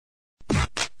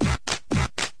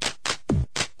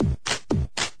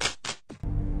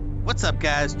What's up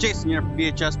guys, Jason here from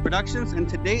VHS Productions, and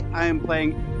today I am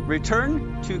playing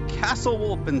Return to Castle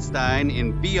Wolfenstein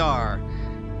in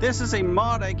VR. This is a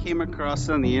mod I came across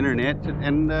on the internet,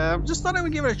 and just thought I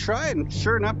would give it a try, and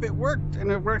sure enough it worked, and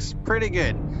it works pretty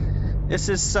good.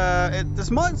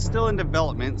 This mod's still in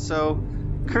development, so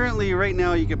currently right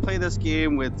now you can play this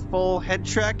game with full head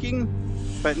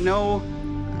tracking, but no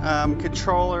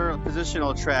controller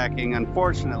positional tracking,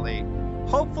 unfortunately.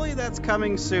 Hopefully that's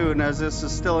coming soon, as this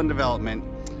is still in development.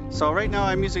 So right now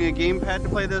I'm using a gamepad to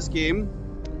play this game.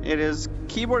 It is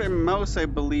keyboard and mouse, I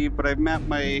believe, but I've mapped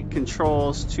my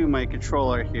controls to my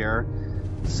controller here.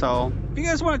 So if you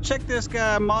guys want to check this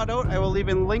mod out, I will leave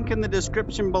a link in the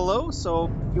description below. So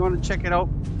if you want to check it out,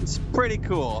 it's pretty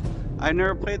cool. I've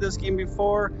never played this game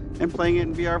before, and playing it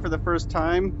in VR for the first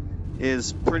time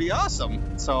is pretty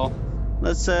awesome. So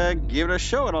let's give it a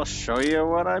show, and I'll show you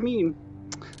what I mean.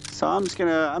 So I'm just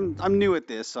gonna, I'm new at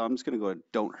this, so I'm just gonna go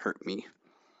with Don't Hurt Me.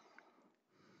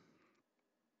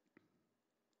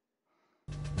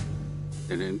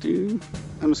 I'm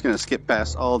just gonna skip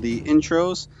past all the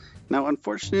intros. Now,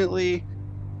 unfortunately,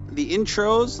 the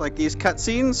intros, like these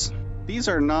cutscenes, these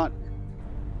are not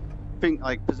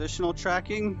like positional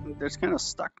tracking. They're kind of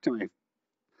stuck to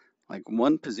my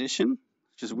one position,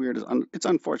 which is weird. It's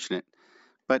unfortunate.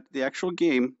 But the actual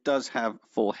game does have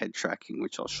full head tracking,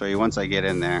 which I'll show you once I get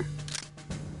in there.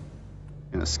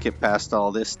 Gonna skip past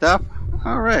all this stuff.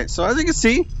 Alright, so as you can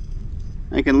see,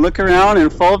 I can look around in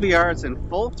full VR. It's in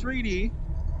full 3D.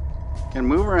 I can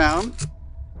move around.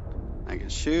 I can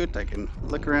shoot. I can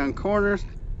look around corners.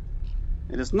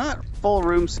 It is not full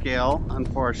room scale,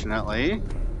 unfortunately.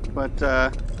 But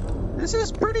this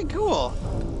is pretty cool.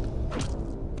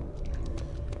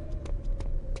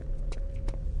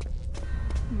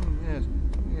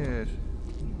 Yes.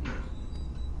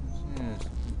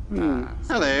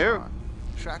 Hello.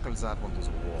 Shackles that one to the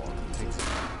wall.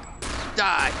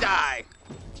 Die!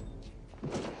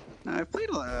 Now, I played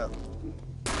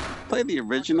the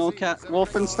original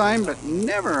Wolfenstein, but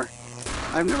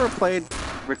I've never played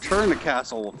Return to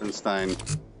Castle Wolfenstein.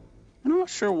 I'm not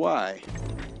sure why.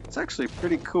 It's actually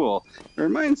pretty cool. It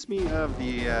reminds me of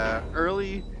the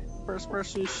early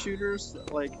first-person shooters,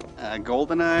 like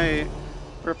GoldenEye,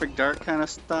 Perfect Dark kind of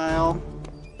style,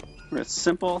 where it's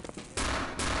simple.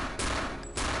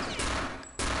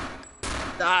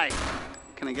 Die!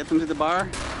 Can I get them to the bar?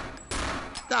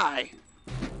 Die!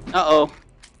 Uh-oh.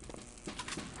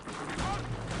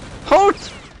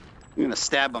 Halt! I'm gonna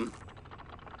stab him.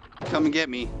 Come and get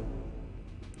me.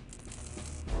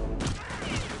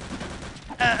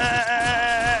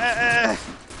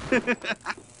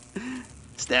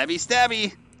 Stabby,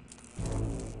 stabby!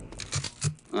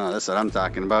 Oh, that's what I'm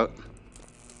talking about.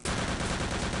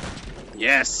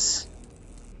 Yes!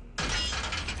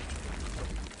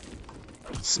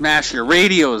 Smash your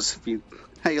radios,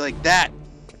 how you like that?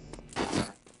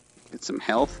 Get some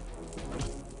health.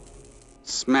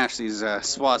 Smash these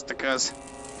swastikas.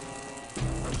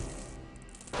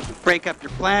 Break up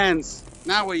your plans.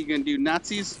 Now what are you gonna do,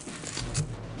 Nazis?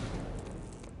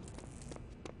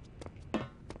 I'm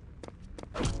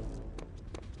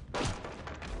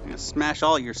gonna smash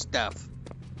all your stuff.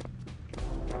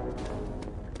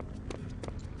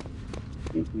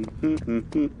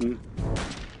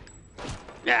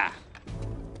 Yeah.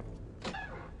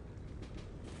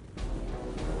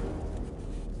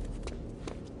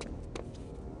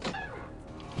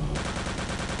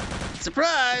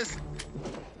 Surprise!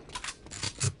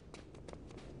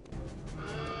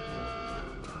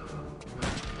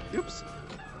 Oops.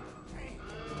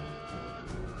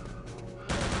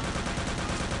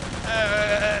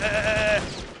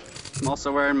 I'm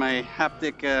also wearing my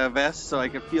haptic vest so I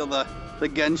can feel the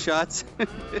gunshots.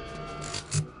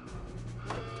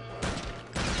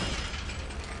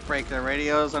 Break their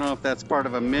radios. I don't know if that's part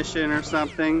of a mission or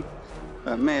something,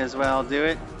 but may as well do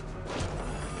it.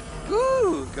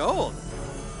 Ooh, gold.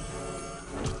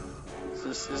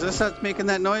 Is this what's making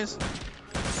that noise?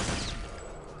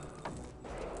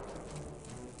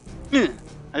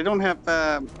 I don't have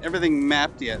everything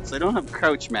mapped yet, so I don't have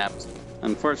crouch mapped,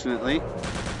 unfortunately.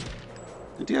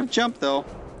 I do have jump though.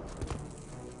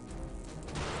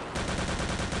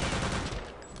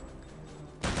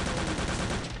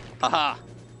 Haha.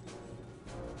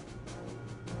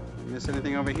 Miss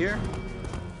anything over here?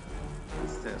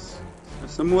 What's this?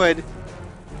 There's some wood.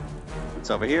 What's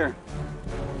over here?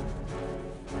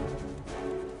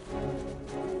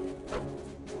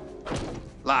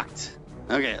 Locked.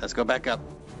 Okay, let's go back up.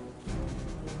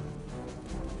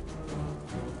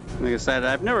 Like I said,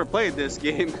 I've never played this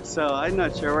game, so I'm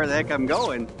not sure where the heck I'm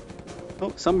going.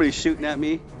 Oh, somebody's shooting at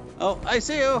me. Oh, I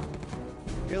see you.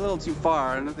 You're a little too far.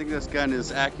 I don't think this gun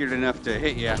is accurate enough to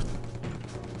hit you.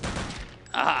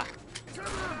 Ah!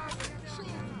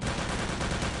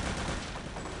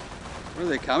 Where are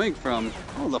they coming from?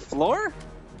 Oh, the floor?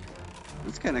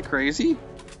 That's kind of crazy.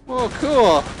 Whoa,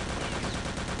 cool!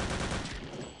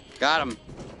 Got him.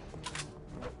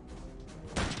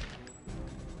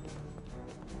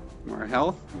 More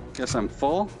health. Guess I'm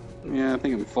full. Yeah, I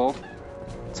think I'm full.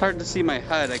 It's hard to see my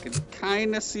HUD. I can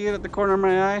kind of see it at the corner of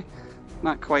my eye.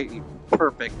 Not quite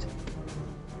perfect.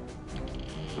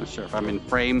 Not sure if I'm in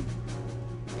frame.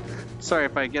 Sorry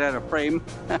if I get out of frame.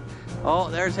 Oh,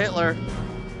 there's Hitler.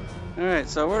 Alright,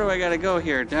 so where do I gotta go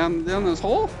here? Down this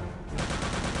hole?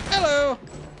 Hello!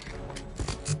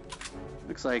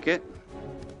 Looks like it.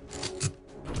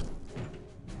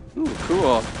 Ooh,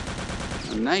 cool.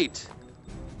 A knight.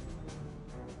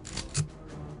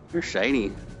 You're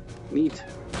shiny. Neat.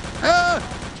 Ah!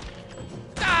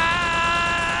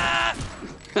 Ah!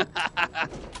 Can't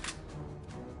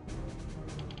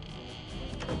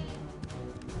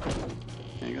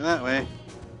go that way.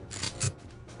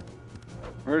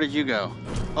 Where did you go?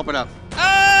 Open up.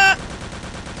 Ah!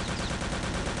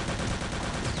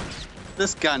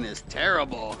 This gun is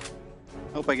terrible.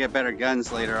 Hope I get better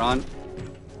guns later on.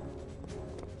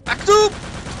 Back up!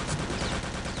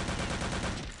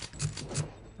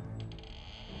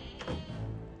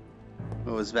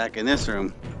 What was back in this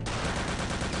room?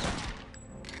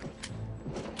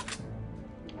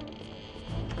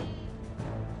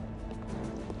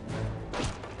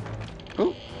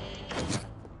 Oh,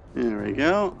 there we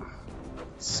go.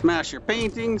 Smash your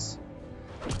paintings.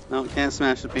 No, can't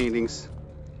smash the paintings.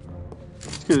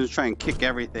 Just gonna try and kick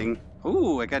everything.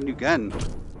 Ooh, I got a new gun.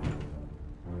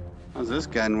 How's this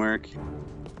gun work?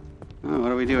 Oh,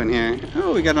 what are we doing here?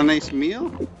 Oh, we got a nice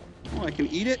meal. Oh, I can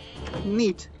eat it.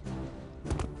 Neat.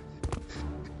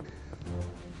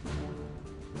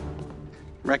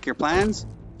 Wreck your plans?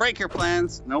 Break your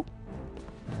plans? Nope.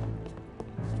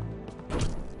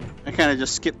 I kind of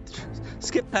just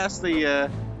skipped past the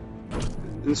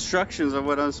instructions of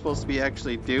what I'm supposed to be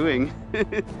actually doing.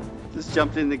 Just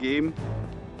jumped in the game.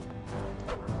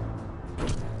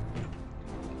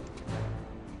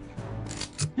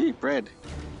 Hey, bread.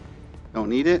 Don't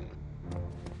need it.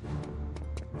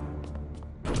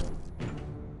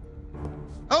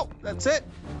 Oh, that's it.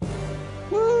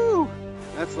 Woo!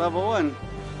 That's level 1.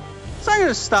 So I'm going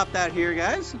to stop that here,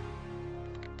 guys.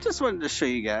 Just wanted to show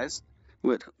you guys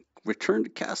what Return to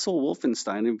Castle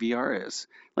Wolfenstein in VR is.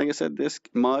 Like I said, this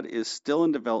mod is still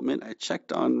in development. I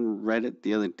checked on Reddit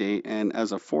the other day, and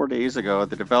as of 4 days ago,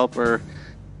 the developer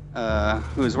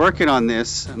who is working on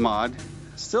this mod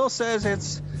still says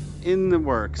it's in the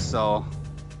works, so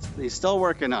he's still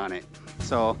working on it.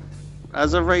 So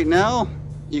as of right now,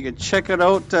 you can check it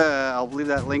out. I'll leave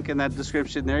that link in that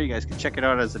description there. You guys can check it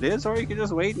out as it is, or you can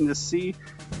just wait and just see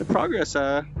the progress.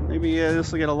 Maybe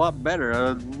this will get a lot better. I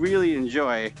would really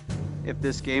enjoy if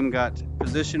this game got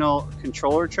positional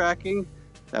controller tracking.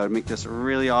 That would make this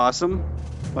really awesome.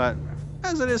 But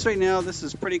as it is right now, this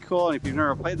is pretty cool. And if you've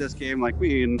never played this game like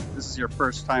me, and this is your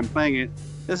first time playing it,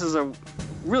 this is a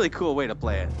really cool way to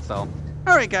play it. So,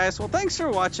 alright guys, well thanks for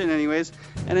watching anyways.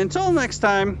 And until next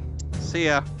time, see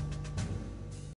ya.